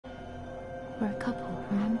We're a couple,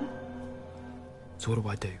 remember? So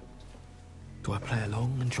what do? Do I play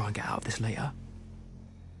along and try and get out of this later?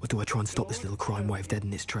 Or do I try and stop this little crime wave dead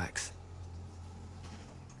in its tracks?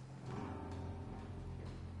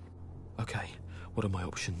 Okay, what are my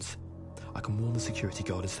options? I can warn the security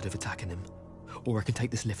guard instead of attacking him. Or I can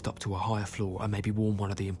take this lift up to a higher floor and maybe warn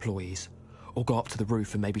one of the employees. Or go up to the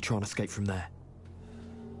roof and maybe try and escape from there.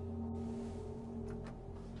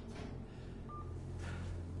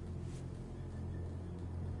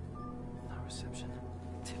 No reception.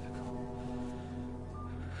 Typical.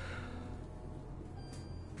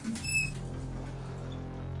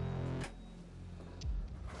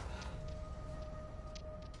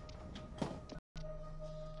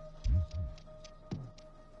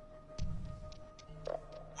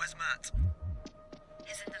 Where's Matt?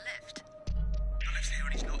 He's in the lift. The lift's here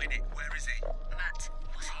and he's not in it. Where is he? Matt,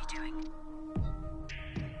 what are you doing?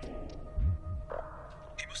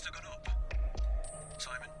 He must have gone up.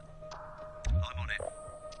 Simon, I'm on it.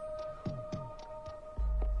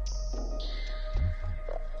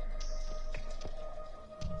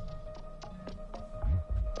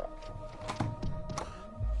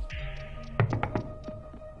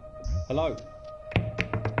 Hello?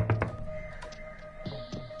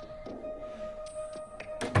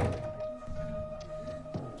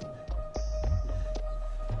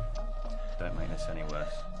 Don't make this any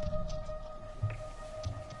worse.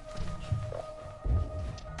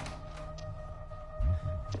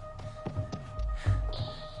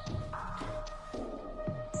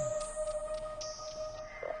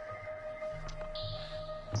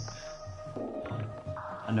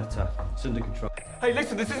 Anuta, it's under control. Hey,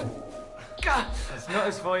 listen, this isn't... God! That's not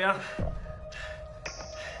as for ya.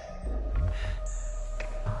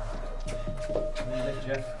 Lift,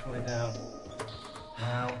 Jeff. Pull it down.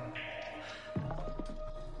 Now.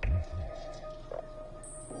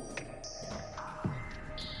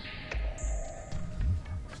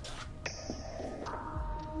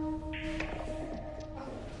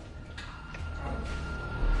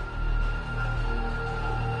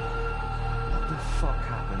 What the fuck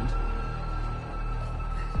happened?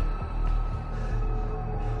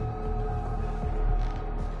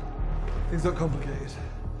 Things look complicated.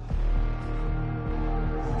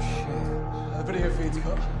 Oh shit. A video feed's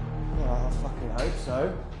cut. Well, I fucking hope so.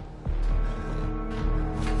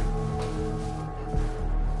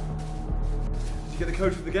 Did you get the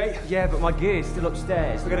code for the gate? Yeah, but my gear's still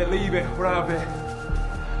upstairs. Forget it, leave it. We're out of here.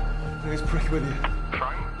 Bring this prick with you.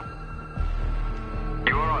 Frank?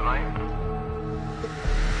 You alright, mate?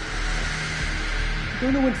 You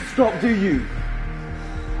don't know when to stop, do you?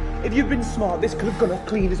 If you'd been smart, this could have gone off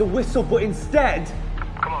clean as a whistle, but instead...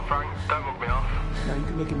 Come on, Frank, don't mug me off. Now you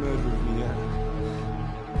can make a murderer of me, yeah?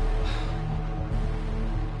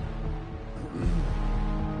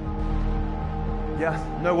 Yeah,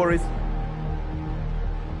 no worries.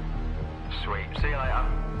 Sweet, see you later.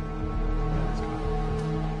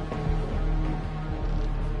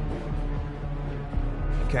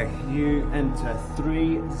 Okay, you enter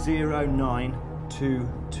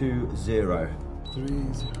 309220.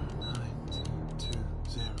 309220.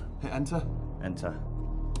 Hit enter. Enter.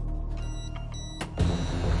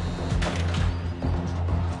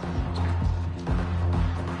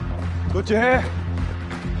 Good to hear.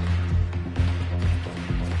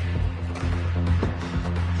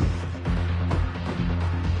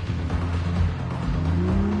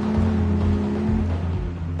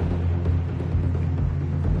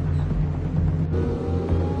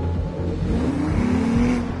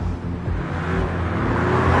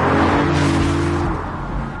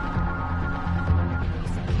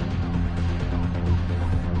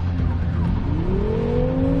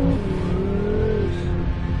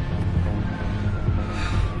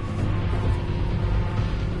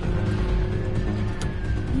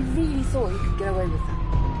 Thought you could get away with that.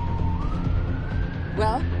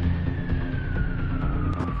 Well?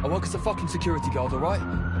 I work as a fucking security guard, alright?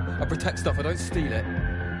 I protect stuff, I don't steal it.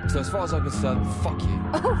 So as far as I'm concerned, fuck you.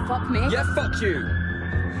 Oh, fuck me. Yeah, fuck you!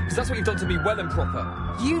 Because that's what you've done to me well and proper.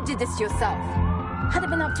 You did this to yourself. Had it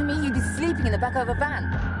been up to me, you'd be sleeping in the back of a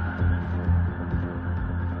van.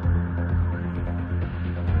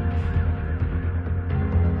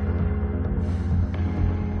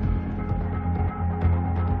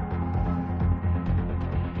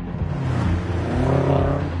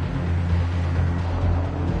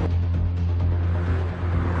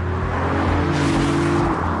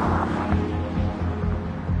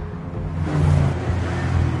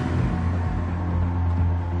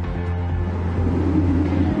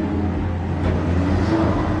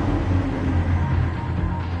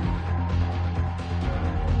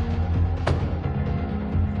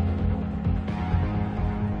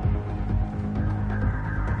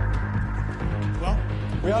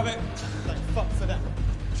 We have it. Thank fuck for that.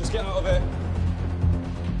 Just get out of here.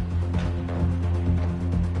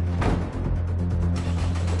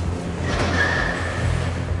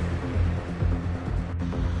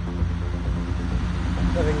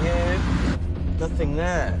 Nothing here, nothing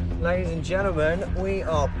there. Ladies and gentlemen, we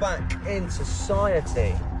are back in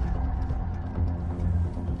society.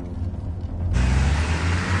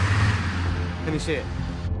 Let me see it.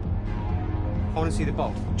 I want to see the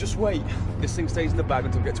bolt. Just wait. This thing stays in the bag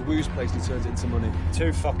until we get to Woo's place and he turns it into money.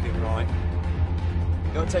 Too fucking right.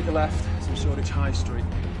 You gotta take a left. Some Shoreditch High Street.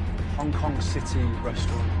 Hong Kong City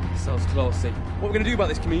restaurant. Sounds classy. What are we gonna do about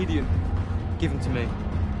this comedian? Give him to me.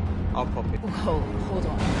 I'll pop it. Whoa, hold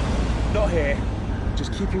on. Not here.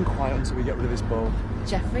 Just keep him quiet until we get rid of this bowl.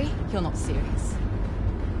 Jeffrey, you're not serious.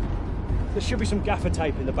 There should be some gaffer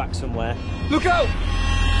tape in the back somewhere. Look out!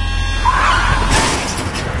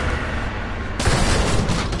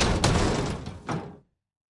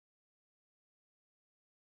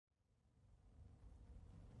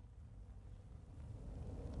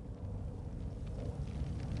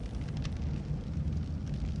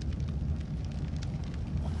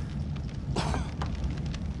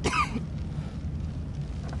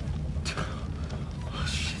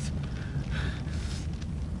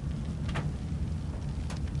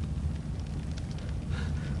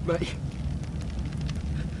 Mate.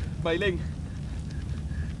 Mei Ling.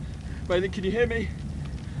 Mei Ling, can you hear me?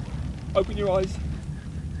 Open your eyes.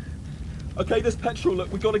 Okay, there's petrol.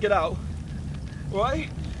 Look, we gotta get out. All right?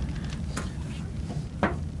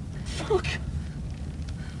 Fuck.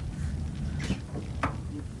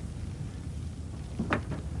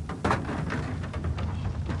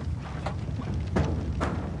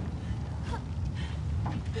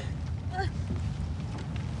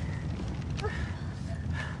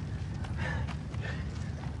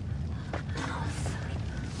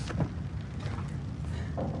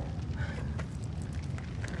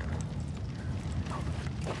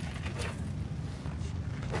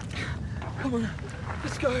 Come on,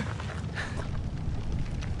 let's go.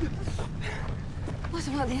 What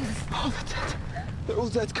about the others? Oh, they're dead. They're all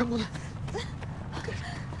dead. Come on.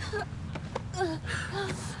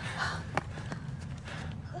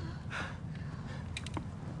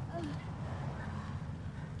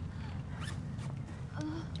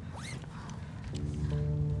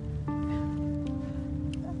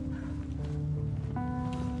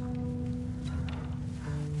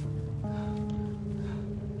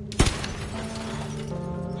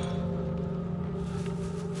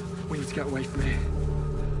 We need to get away from here.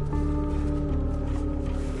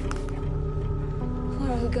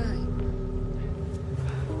 Where are we going?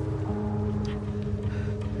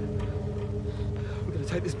 We're going to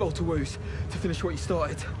take this bowl to Woo's to finish what he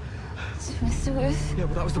started. To Mr. Ruth? Yeah,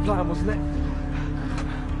 well, that was the plan, wasn't it?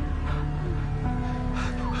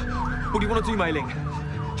 What do you want to do, Mei Ling? Do you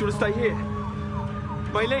want to stay here?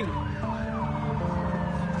 Mei Ling?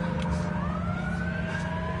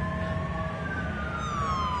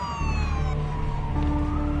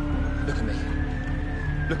 Look at me.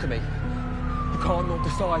 Look at me. You can't not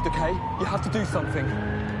decide, okay? You have to do something.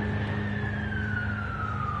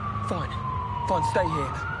 Fine. Fine, stay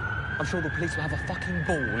here. I'm sure the police will have a fucking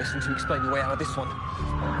ball listening to you explain your way out of this one.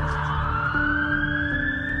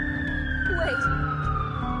 Wait.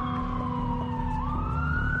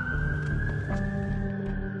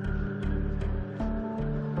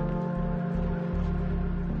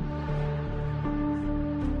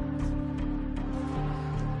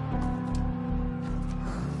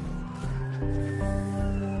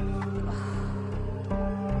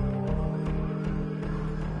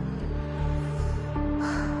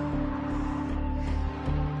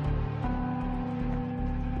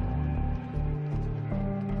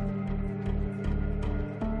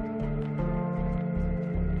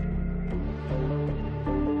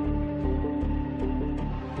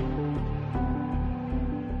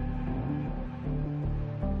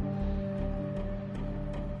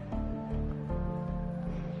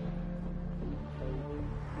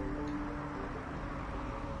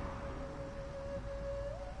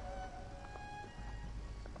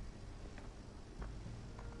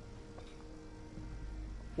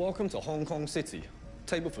 Welcome to Hong Kong City.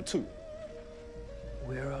 Table for 2.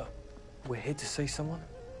 We're here to see someone?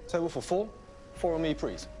 Table for 4. Follow me,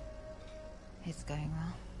 please. It's going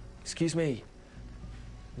well. Excuse me.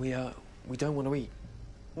 We don't want to eat.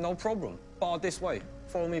 No problem. Bar this way.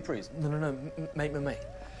 Follow me, please. No, mate.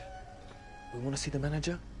 We want to see the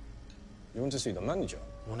manager. You want to see the manager?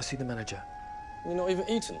 I want to see the manager. You're not even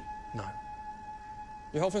eating. No.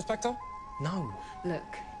 Your health inspector? No.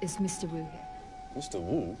 Look, it's Mr. Wu here. Mr.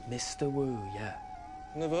 Wu? Mr. Wu, yeah.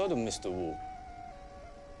 Never heard of Mr. Wu.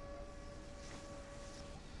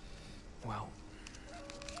 Well,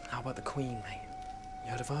 how about the Queen, mate?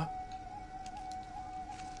 You heard of her?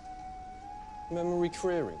 Memory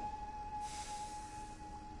clearing.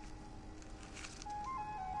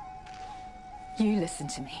 You listen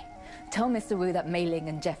to me. Tell Mr. Wu that Mei Ling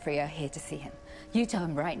and Jeffrey are here to see him. You tell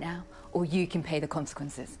him right now, or you can pay the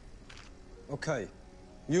consequences. Okay.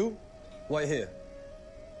 You, wait here.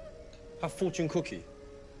 Have fortune cookie.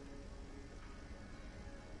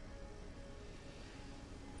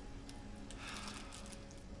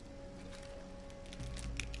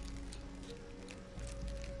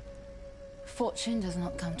 Fortune does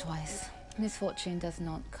not come twice. Misfortune does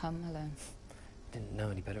not come alone. Didn't know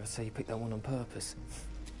any better. I'd say you picked that one on purpose.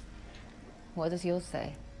 What does yours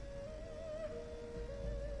say?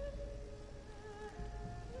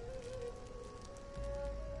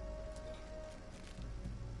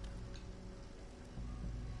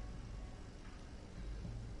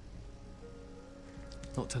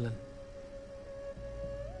 Not telling.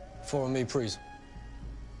 Follow me, please.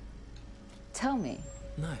 Tell me.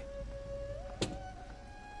 No.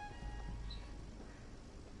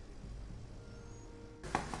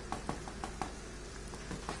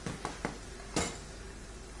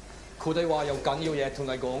佢哋話有緊要嘢同你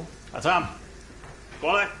講。阿三，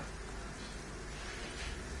過嚟。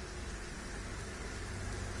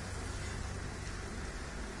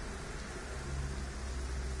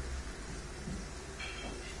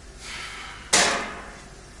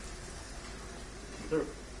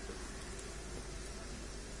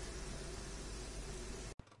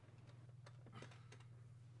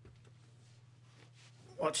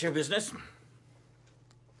What's your business?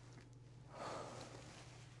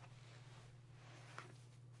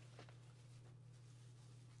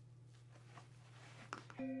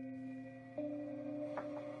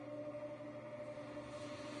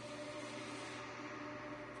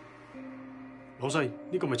 Why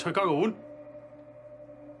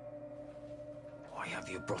have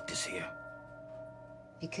you brought this here?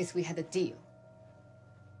 Because we had a deal.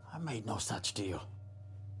 I made no such deal.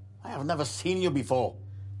 I have never seen you before.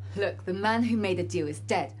 Look, the man who made the deal is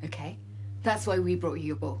dead, okay? That's why we brought you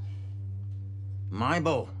your bowl. My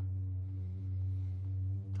bowl.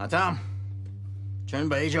 Adam, 準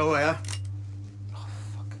備咗未啊? Oh,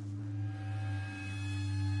 fuck.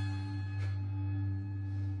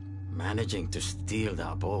 Managing to steal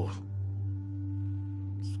that bowl.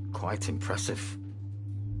 It's quite impressive.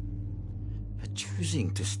 But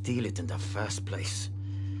choosing to steal it in the first place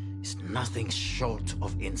is nothing short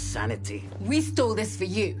of insanity. We stole this for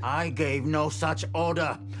you. I gave no such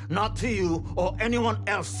order. Not to you or anyone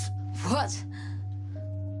else. What?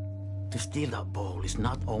 To steal that bowl is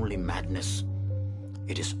not only madness,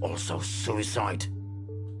 it is also suicide.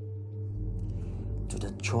 To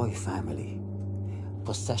the Choi family,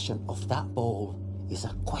 possession of that bowl is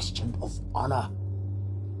a question of honor.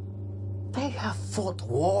 They have fought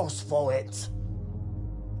wars for it.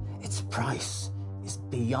 Its price is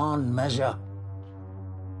beyond measure.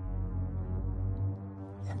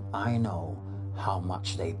 And I know how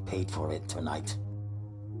much they paid for it tonight.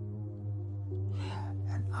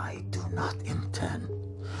 And I do not intend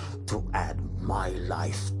to add my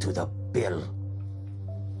life to the bill.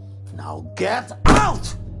 Now get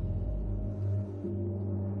out!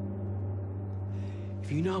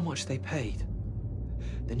 If you know how much they paid,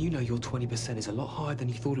 then you know your 20% is a lot higher than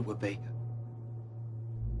you thought it would be.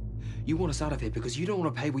 You want us out of here because you don't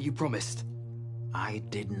want to pay what you promised. I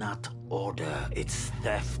did not order its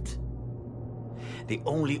theft. The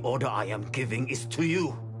only order I am giving is to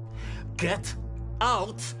you. Get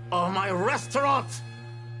out of my restaurant!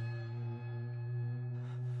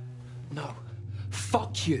 No.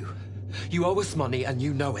 Fuck you. You owe us money and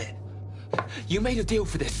you know it. You made a deal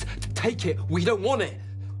for this. Take it. We don't want it.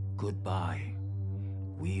 Goodbye.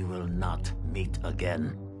 We will not meet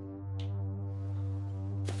again.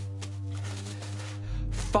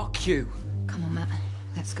 Fuck you. Come on, Matt.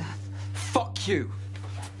 Let's go. Fuck you.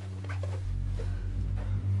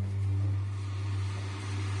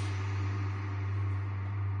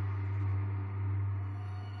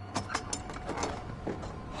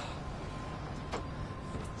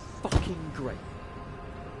 Fucking great.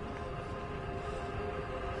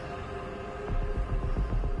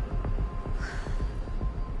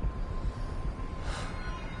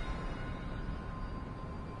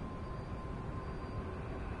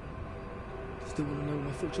 Still want to know what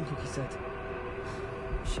my fortune cookie said?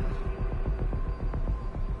 Sure.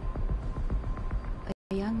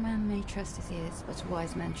 A young man may trust his ears, but a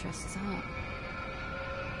wise man trusts his heart.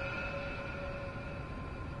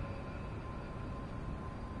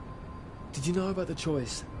 Did you know about the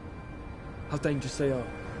Choi's? How dangerous they are?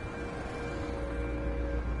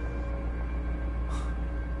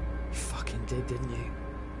 did, didn't you?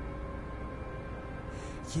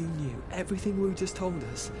 You knew everything Wu just told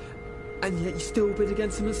us, and yet you still bid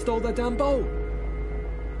against him and stole their damn bowl.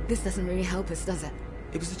 This doesn't really help us, does it?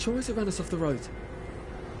 It was the choice that ran us off the road.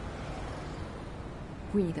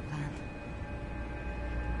 We need a plan.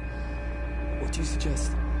 What do you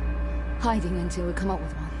suggest? Hiding until we come up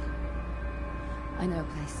with one. I know a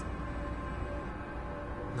place.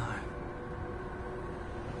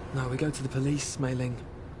 No, we go to the police, Mei Ling.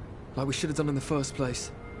 Like we should have done in the first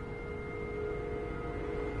place.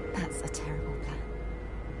 That's a terrible plan.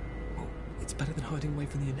 Well, it's better than hiding away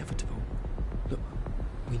from the inevitable. Look,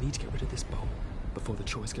 we need to get rid of this bowl before the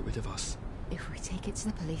choice get rid of us. If we take it to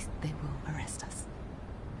the police, they will arrest us.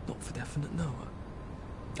 Not for definite, no.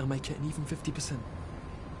 I'll make it an even 50%.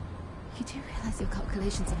 You do realize your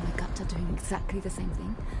calculations on my gut are doing exactly the same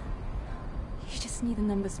thing? You just need the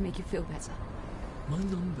numbers to make you feel better. My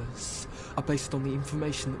numbers are based on the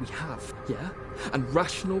information that we have, yeah? And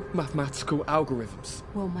rational mathematical algorithms.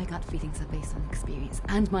 Well, my gut feelings are based on experience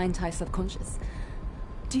and my entire subconscious.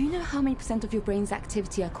 Do you know how many % of your brain's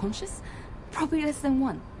activity are conscious? Probably less than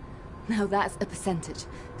 1. Now that's a percentage.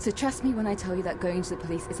 So trust me when I tell you that going to the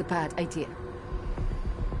police is a bad idea.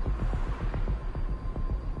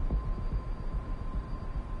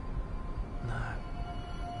 No,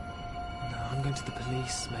 I'm going to the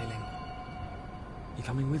police, Mei Ling. You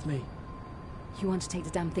coming with me? You want to take the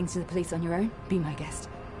damn things to the police on your own? Be my guest.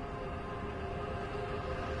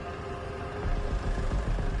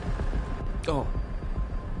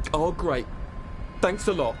 Oh, great. Thanks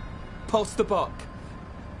a lot. Pass the buck.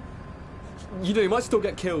 You know, you might still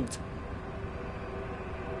get killed.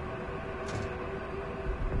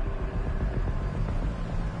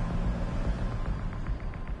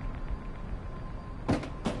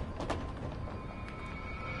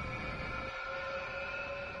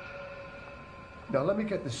 Now let me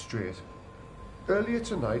get this straight. Earlier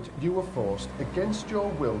tonight, you were forced, against your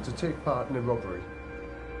will, to take part in a robbery,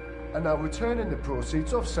 and now returning the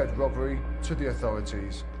proceeds of said robbery to the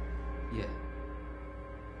authorities. Yeah.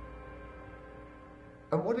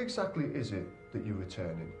 And what exactly is it that you're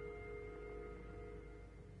returning?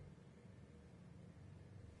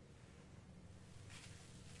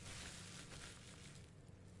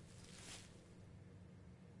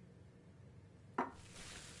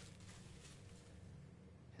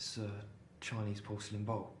 It's a Chinese porcelain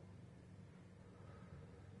bowl.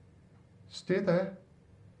 Stay there.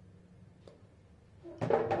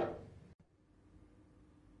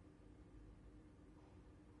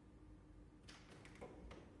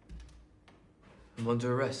 I'm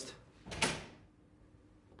under arrest.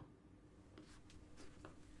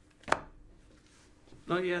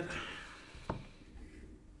 Not yet.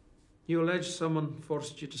 You allege someone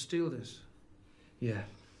forced you to steal this? Yeah.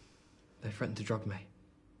 They threatened to drug me.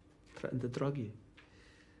 Threatened to drug you?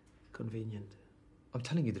 Convenient. I'm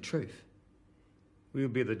telling you the truth. We'll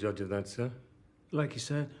be the judge of that, sir. Like you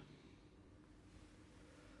said.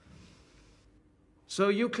 So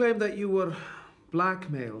you claim that you were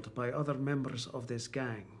blackmailed by other members of this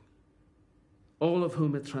gang, all of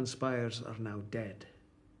whom it transpires are now dead,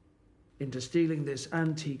 into stealing this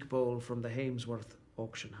antique bowl from the Hamesworth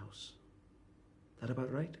auction house. That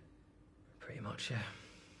about right? Pretty much, yeah.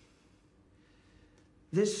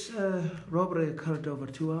 This robbery occurred over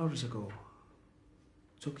 2 hours ago.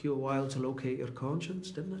 Took you a while to locate your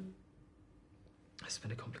conscience, didn't it? It's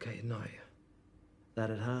been a complicated night. That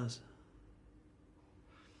it has.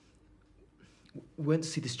 We went to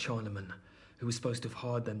see this Chinaman who was supposed to have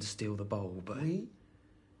hired them to steal the bowl, but... We?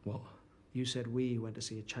 What? You said we went to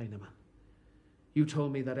see a Chinaman. You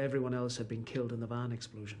told me that everyone else had been killed in the van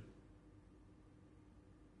explosion.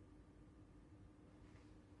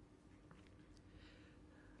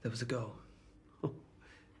 There was a girl. Oh,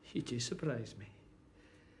 you do surprise me.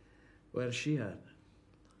 Where's she at?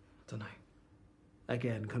 Don't know.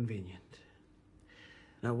 Again, convenient.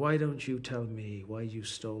 Now, why don't you tell me why you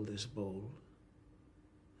stole this bowl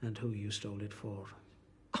and who you stole it for?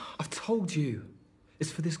 I've told you.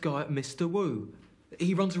 It's for this guy, Mr. Wu.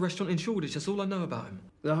 He runs a restaurant in Shoreditch. That's all I know about him.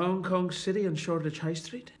 The Hong Kong City on Shoreditch High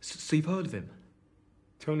Street? So you've heard of him?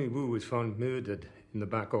 Tony Wu was found murdered in the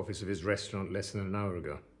back office of his restaurant less than an hour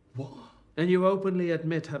ago. What? And you openly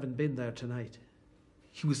admit having been there tonight?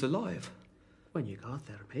 He was alive? When you got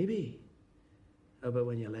there, maybe. How about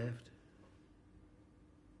when you left?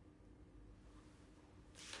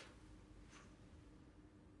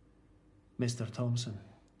 Mr. Thompson,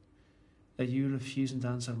 are you refusing to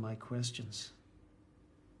answer my questions?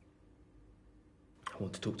 I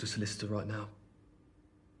want to talk to a solicitor right now.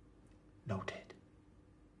 Noted.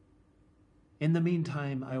 In the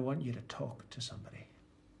meantime, I want you to talk to somebody.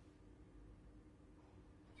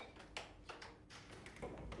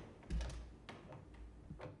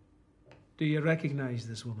 Do you recognize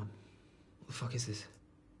this woman? What the fuck is this?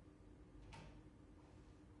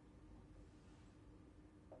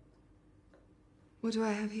 What do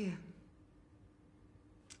I have here?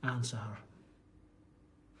 Answer her.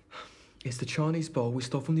 It's the Chinese bowl we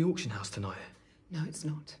stole from the auction house tonight. No, it's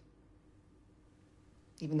not.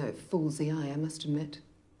 Even though it fools the eye, I must admit.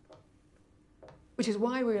 Which is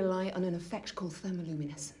why we rely on an effect called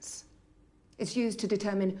thermoluminescence. It's used to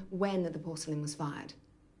determine when the porcelain was fired.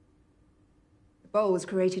 The bowl was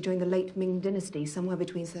created during the late Ming dynasty, somewhere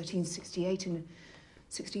between 1368 and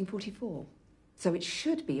 1644. So it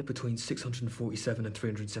should be Between 647 and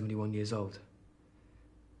 371 years old.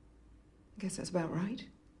 I guess that's about right.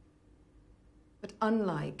 But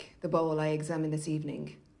unlike the bowl I examined this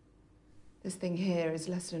evening, this thing here is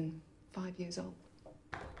less than 5 years old.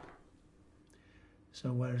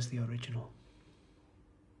 So where's the original?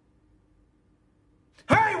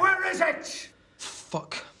 Hey, where is it?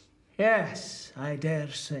 Fuck. Yes, I dare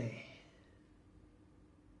say.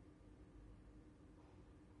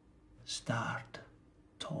 Start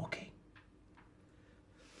talking.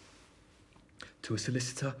 To a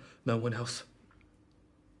solicitor, no one else.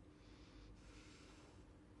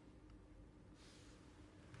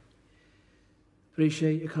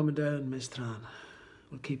 Appreciate you coming down, Miss Tran.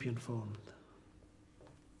 We'll keep you informed.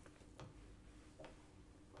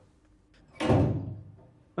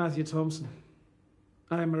 Matthew Thompson,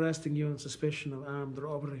 I am arresting you on suspicion of armed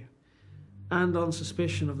robbery and on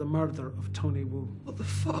suspicion of the murder of Tony Wu. What the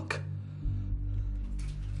fuck?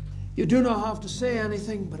 You do not have to say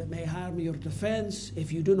anything, but it may harm your defence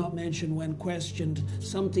if you do not mention when questioned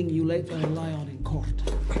something you later rely on in court.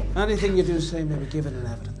 Anything you do say may be given in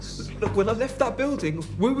evidence. Look, when I left that building,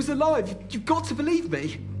 Wu was alive. You've got to believe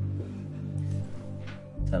me.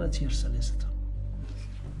 Tell it to your solicitor.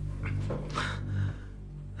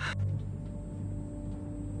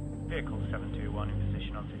 Vehicle 721 in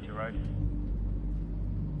position on City Road.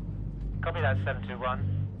 Copy that,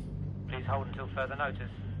 721. Please hold until further notice.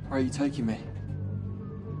 Where are you taking me?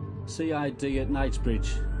 CID at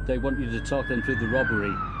Knightsbridge. They want you to talk them through the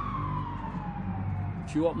robbery.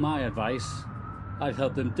 If you want my advice, I'd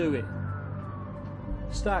help them do it.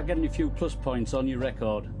 Start getting a few plus points on your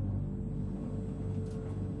record.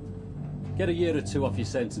 Get a year or two off your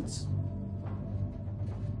sentence.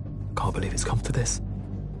 Can't believe it's come to this.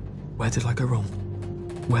 Where did I go wrong?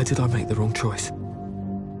 Where did I make the wrong choice?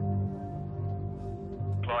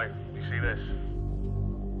 Clive, you see this?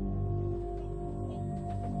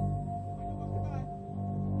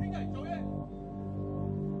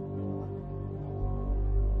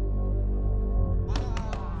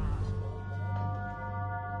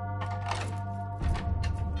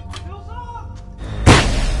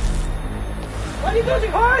 What are you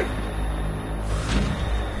doing? Hey!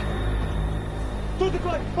 Do the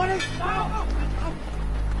Clive! Buddy! Ow!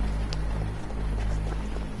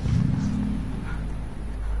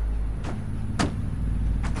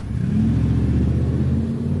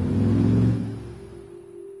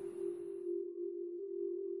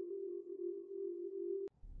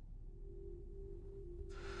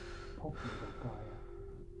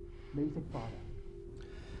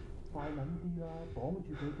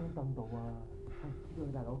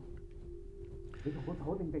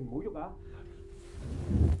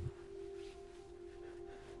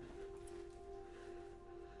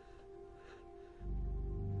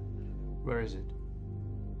 Where is it?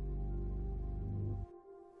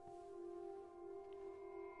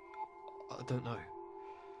 I don't know.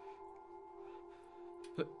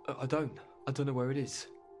 I don't know where it is.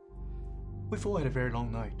 We've all had a very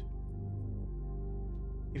long night.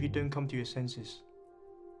 If you don't come to your senses,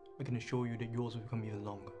 I can assure you that yours will become even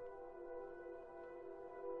longer.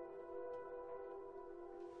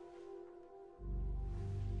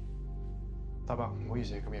大伯，唔好意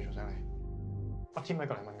思，咁夜嘈醒你。阿天咪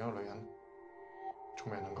過嚟問嗰個女人，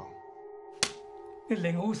仲未人講。你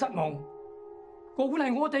令我好失望，個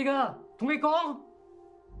碗係我哋㗎，同你講。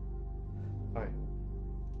係。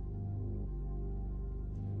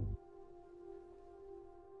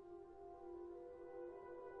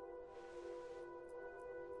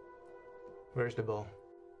Where's the ball?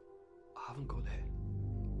 I haven't got it.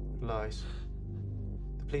 Lies.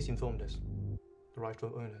 The police informed us, the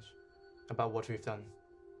rightful owners, about what we've done.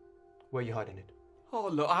 Where are you hiding it? Oh,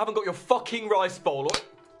 look, I haven't got your fucking rice bowl.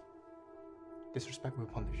 Disrespect will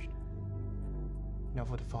be punished. Now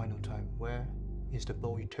for the final time, where is the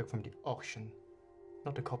bowl you took from the auction?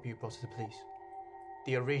 Not the copy you brought to the police.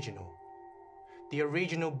 The original. The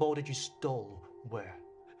original bowl that you stole. Where?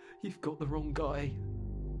 You've got the wrong guy.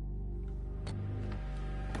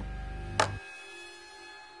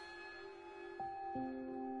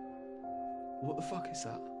 What the fuck is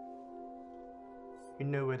that? You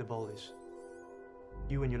know where the ball is.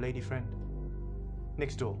 You and your lady friend.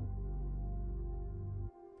 Next door.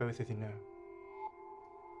 Both of you know.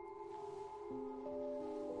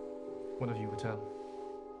 One of you will tell.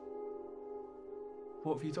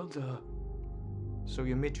 What have you done to her? So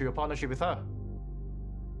you admit to your partnership with her?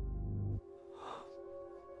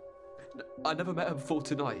 I never met her before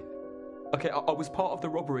tonight. Okay, I was part of the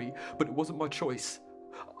robbery, but it wasn't my choice.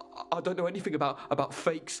 I don't know anything about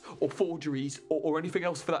fakes or forgeries or anything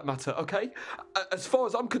else for that matter, okay? As far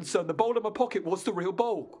as I'm concerned, the bowl in my pocket was the real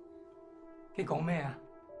bowl. 你講咩啊？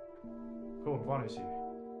嗰個唔關你事。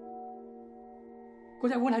嗰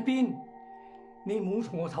隻碗喺邊？你唔好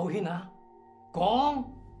同我手牽啊！講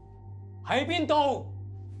喺邊度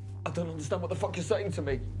I don't understand what the fuck you're saying to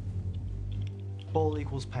me. Ball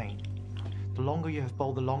equals pain. The longer you have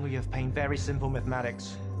ball, the longer you have pain. Very simple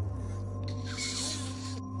mathematics.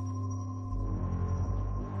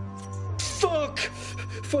 Fuck!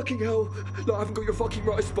 Fucking hell. Look, I haven't got your fucking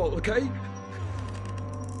right spot, okay?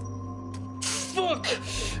 Fuck!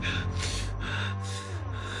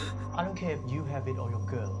 I don't care if you have it or your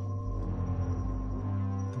girl.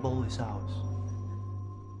 The ball is ours.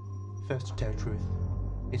 First to tell truth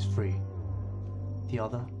is free. The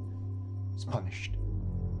other is punished.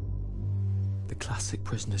 The classic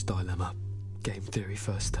prisoner's dilemma. Game theory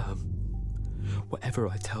first term. Whatever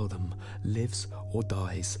I tell them lives or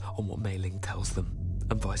dies on what Mei Ling tells them,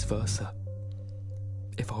 and vice versa.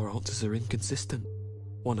 If our answers are inconsistent,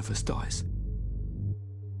 one of us dies.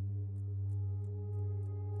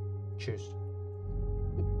 Choose.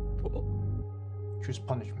 What? Choose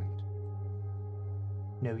punishment.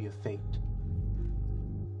 Know your fate.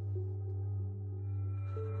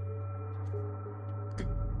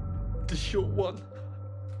 The short one.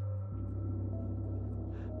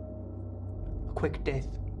 A quick death,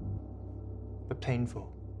 but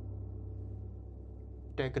painful.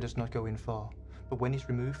 Dagger does not go in far, but when it's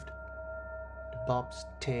removed, the barbs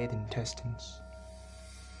tear the intestines,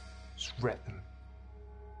 shred them.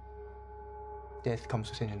 Death comes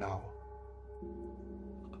within an hour.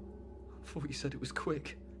 I thought you said it was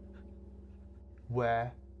quick.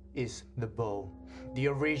 Where is the bowl? The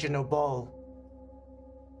original bowl.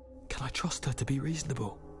 Can I trust her to be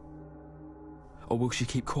reasonable? Or will she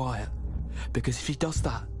keep quiet? Because if she does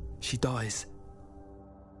that, she dies.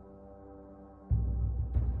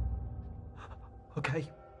 Okay.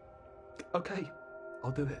 Okay.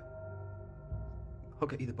 I'll do it. I'll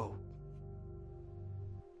get you the bowl.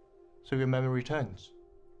 So your memory returns?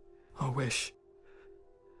 I wish.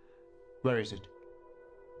 Where is it?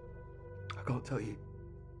 I can't tell you.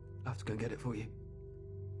 I have to go and get it for you.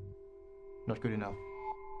 Not good enough.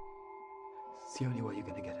 It's the only way you're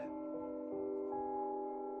going to get it.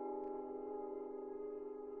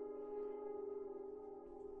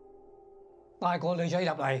帶個女仔入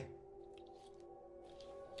嚟。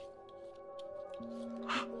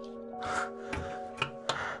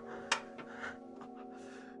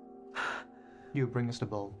You bring us the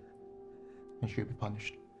bowl, and she'll be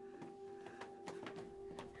punished.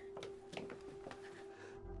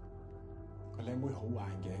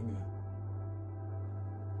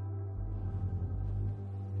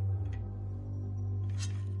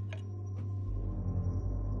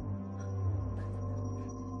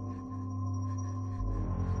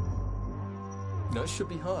 No, it should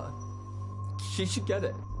be her. She should get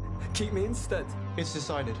it. Keep me instead. It's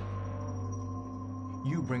decided.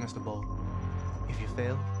 You bring us the bowl. If you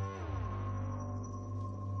fail,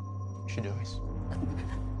 she dies.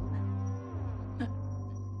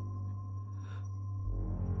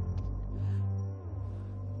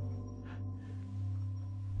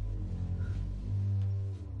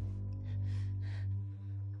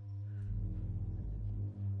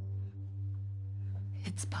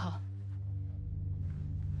 It's Pa.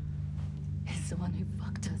 He's the one who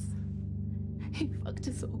fucked us. He fucked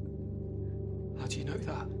us all. How do you know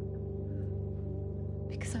that?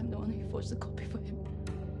 Because I'm the one who forged the copy for him.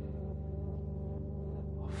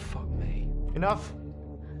 Oh, fuck me. Enough.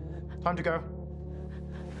 Time to go.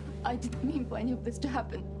 I didn't mean for any of this to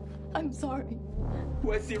happen. I'm sorry.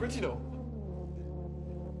 Where's the original?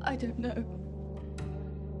 I don't know.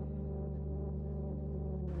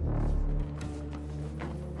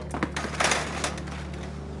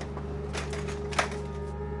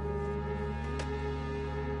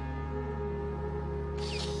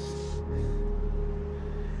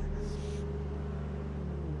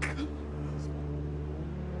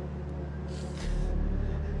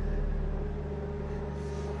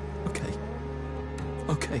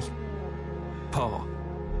 Okay. Pa.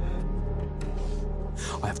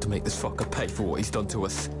 I have to make this fucker pay for what he's done to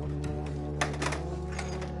us.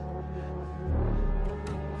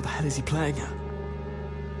 hell is he playing at?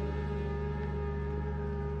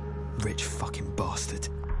 Rich fucking bastard.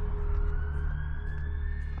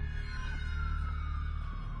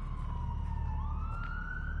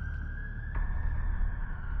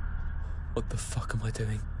 What the fuck am I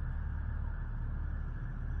doing?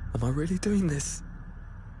 Am I really doing this?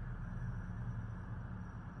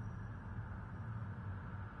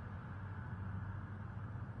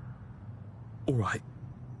 All right.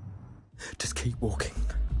 Just keep walking.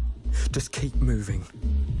 Just keep moving.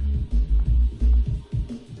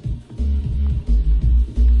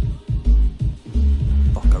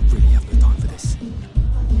 Fuck, I really have no time for this.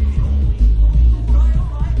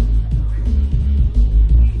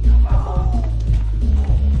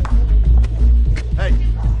 Hey!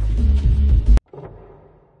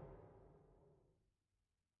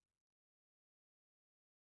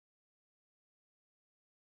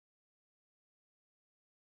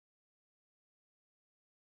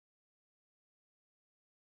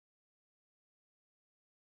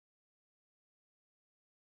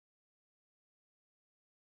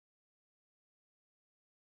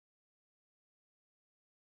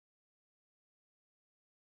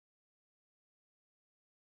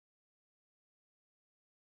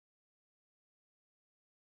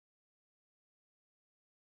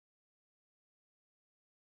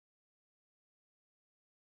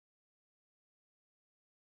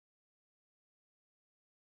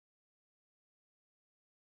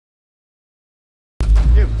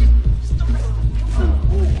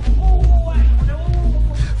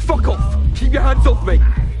 Fuck off! Keep your hands off me!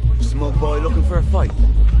 Small boy looking for a fight.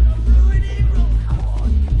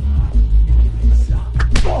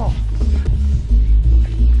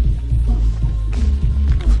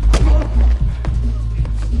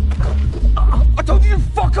 I told you to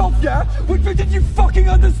fuck off, yeah? Which bit did you fucking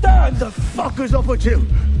understand? The fuckers up with you!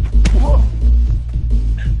 Whoa,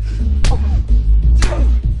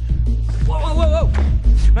 whoa, whoa, whoa!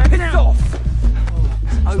 Man, piss off!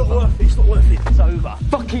 It's not worth it, it's not worth it. It's over.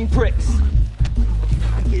 Fucking pricks!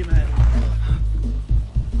 Thank you, man.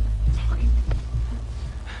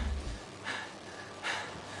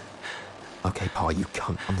 Okay, Pa, you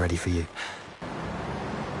cunt. I'm ready for you.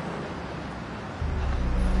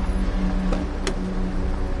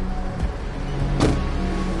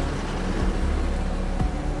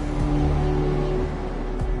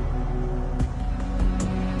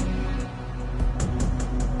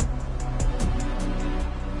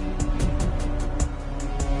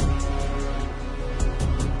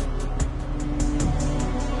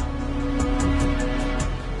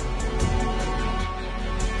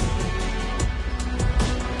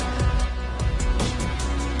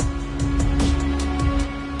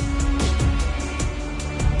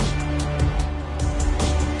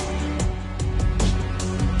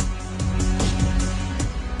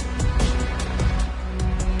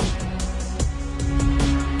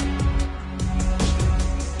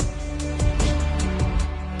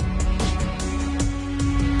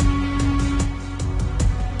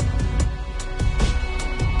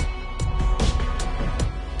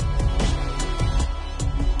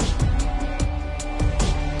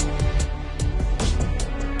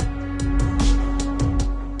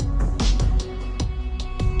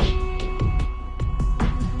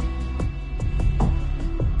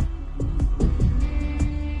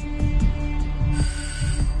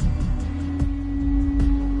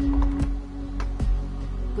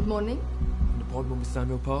 Good morning. An appointment with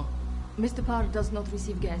Samuel Parr? Mr. Parr does not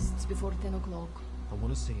receive guests before 10 o'clock. I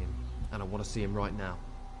want to see him, and I want to see him right now.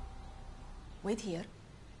 Wait here.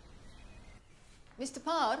 Mr.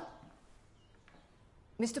 Parr?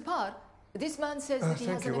 Mr. Parr, this man says that he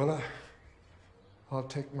has Thank you, Willa. I'll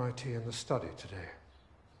take my tea in the study today.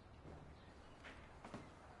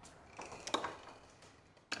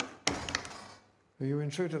 You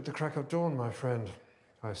intrude at the crack of dawn, my friend.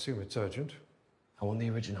 I assume it's urgent. I want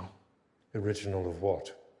the original. Original of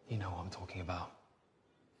what? You know what I'm talking about.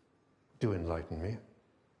 Do enlighten me.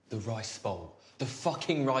 The rice bowl. The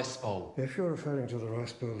fucking rice bowl. If you're referring to the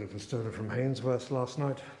rice bowl that was stolen from Hainsworth's last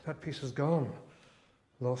night, that piece is gone.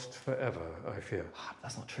 Lost forever, I fear.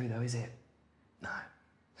 That's not true, though, is it? No.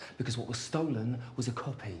 Because what was stolen was a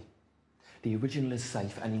copy. The original is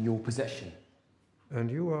safe and in your possession.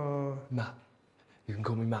 And you are... Matt. You can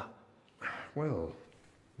call me Matt. Well,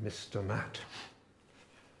 Mr. Matt.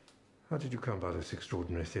 How did you come by this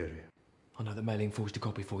extraordinary theory? I know that Mei-Ling forged a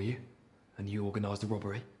copy for you, and you organised the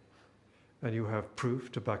robbery. And you have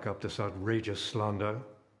proof to back up this outrageous slander?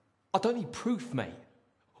 I don't need proof, mate.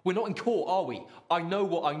 We're not in court, are we? I know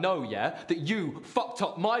what I know, yeah? That you fucked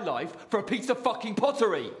up my life for a piece of fucking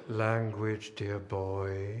pottery! Language, dear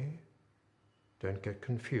boy. Don't get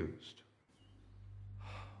confused.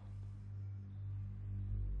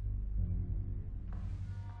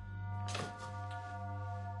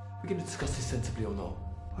 We're going to discuss this sensibly or not?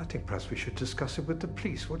 I think perhaps we should discuss it with the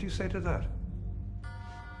police. What do you say to that?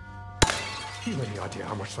 You any idea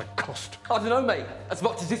how much that cost? I don't know, mate. As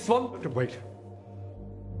much as this one? Wait.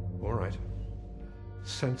 All right.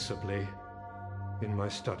 Sensibly in my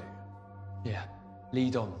study. Yeah.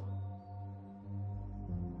 Lead on.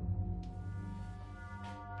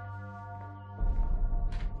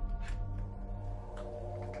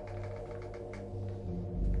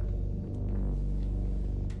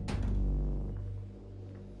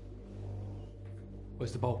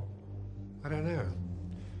 Where's the bowl? I don't know.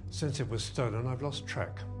 Since it was stolen, I've lost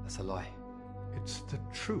track. That's a lie. It's the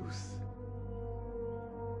truth.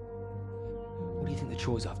 What do you think the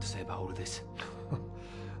Troys have to say about all of this?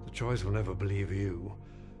 The Troys will never believe you.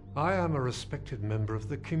 I am a respected member of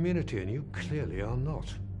the community, and you clearly are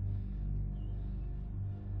not.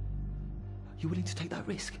 You willing to take that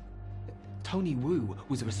risk? Tony Wu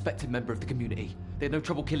was a respected member of the community. They had no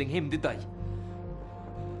trouble killing him, did they?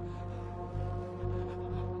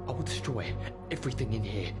 I will destroy everything in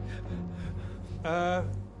here.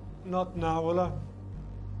 Not now, will I?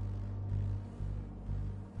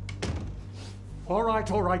 All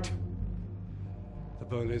right. The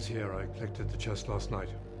bowl is here. I collected the chest last night.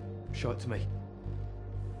 Show it to me.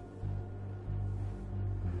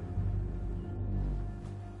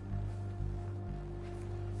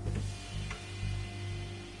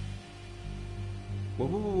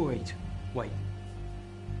 Wait.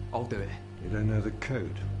 I'll do it. You don't know the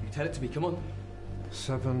code? You tell it to me, come on.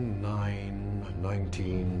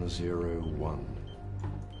 791901.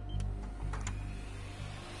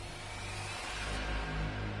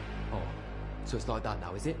 Oh, so it's like that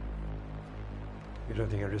now, is it? You don't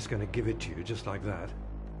think I'm just going to give it to you just like that?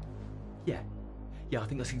 Yeah, I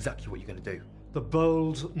think that's exactly what you're going to do. The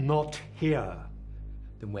bowl's not here.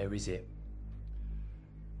 Then where is it?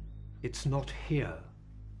 It's not here.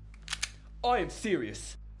 I am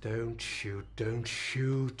serious. Don't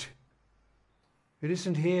shoot. It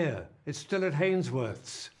isn't here. It's still at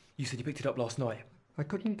Hainsworth's. You said you picked it up last night. I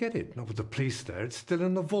couldn't get it. Not with the police there. It's still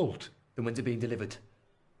in the vault. Then when's it being delivered?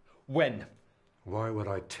 When? Why would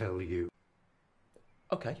I tell you?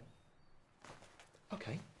 Okay.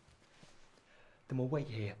 Then we'll wait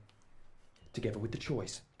here. Together with the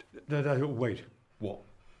choice. No, wait. What?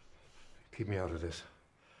 Keep me out of this.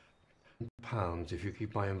 £1,000 if you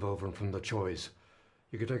keep my involvement from the choice.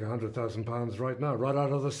 You could take £100,000 right now, right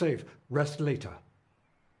out of the safe. Rest later.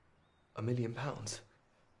 £1 million?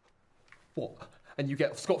 What? And you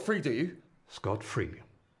get scot-free, do you? Scot-free.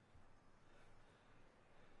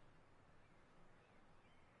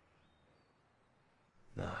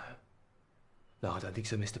 No, I don't think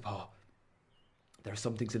so, Mr. Parr. There are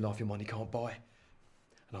some things in life your money can't buy.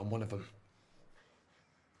 And I'm one of them.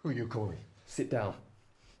 Who are you calling? Sit down.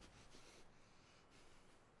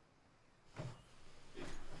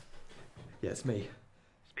 Yeah, it's me.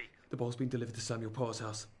 Speak. The bowl's been delivered to Samuel Parr's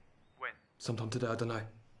house. When? Sometime today, I don't know.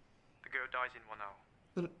 The girl dies in 1 hour.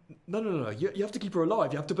 No. You have to keep her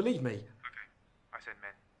alive. You have to believe me. Okay. I said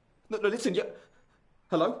men. No, listen,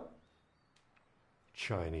 Hello?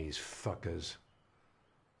 Chinese fuckers.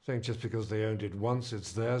 Think just because they owned it once,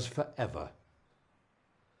 it's theirs forever.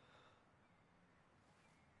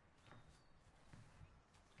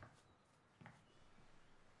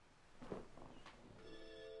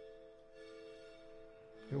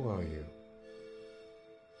 Who are you?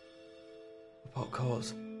 I park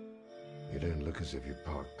cars. You don't look as if you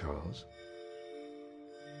park cars.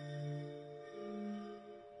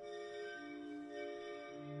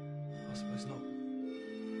 I suppose not.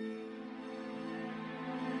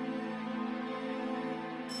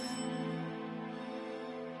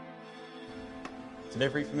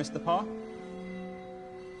 Delivery for Mr. Parr?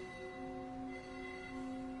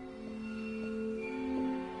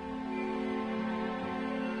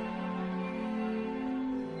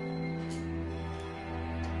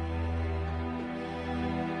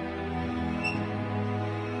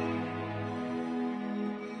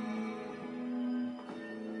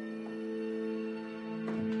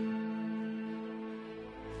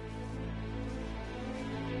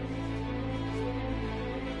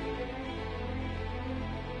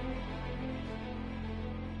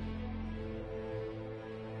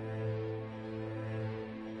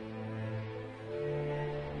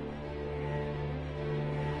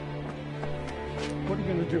 What are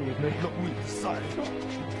you going to do with me? Look, we decided.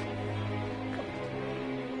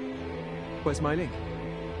 Where's Mei Ling?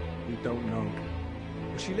 We don't know.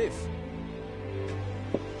 Where she live?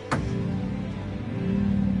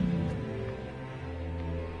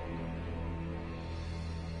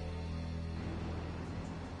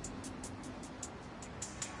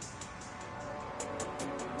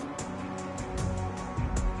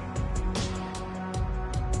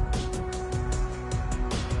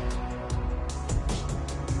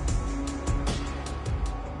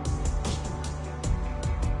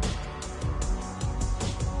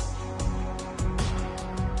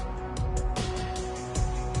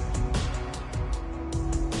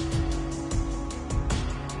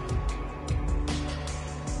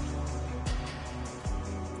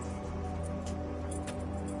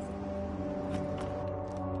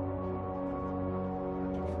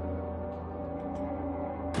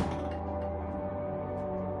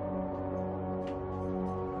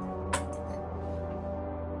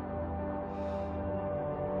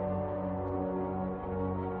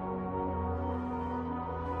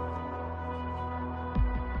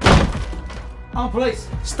 Armed police.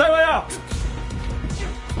 Stay where you are.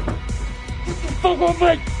 Fuck on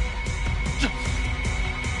me.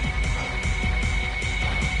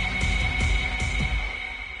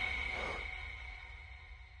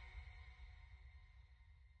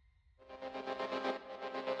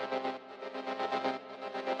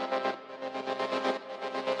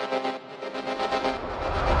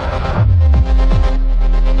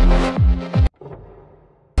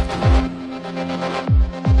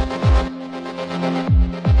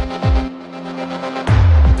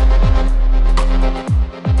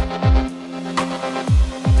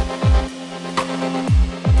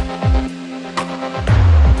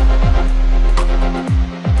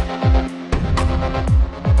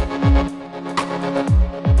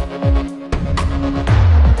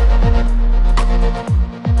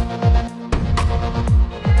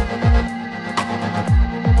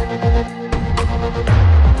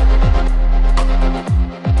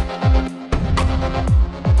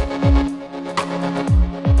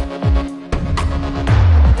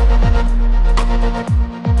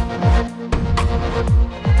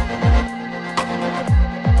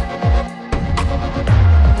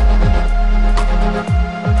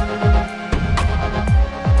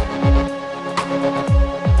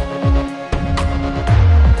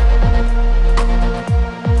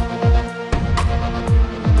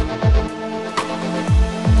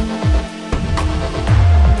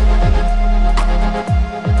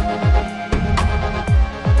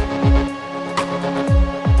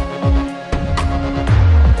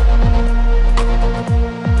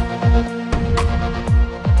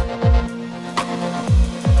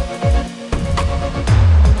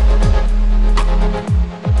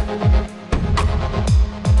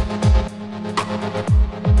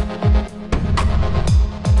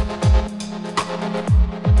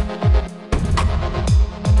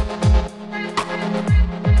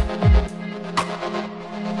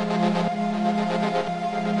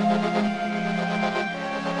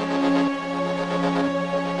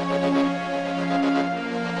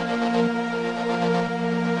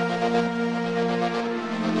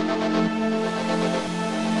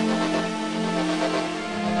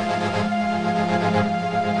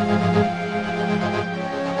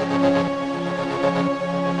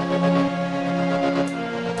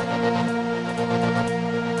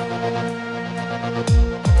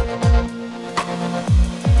 you.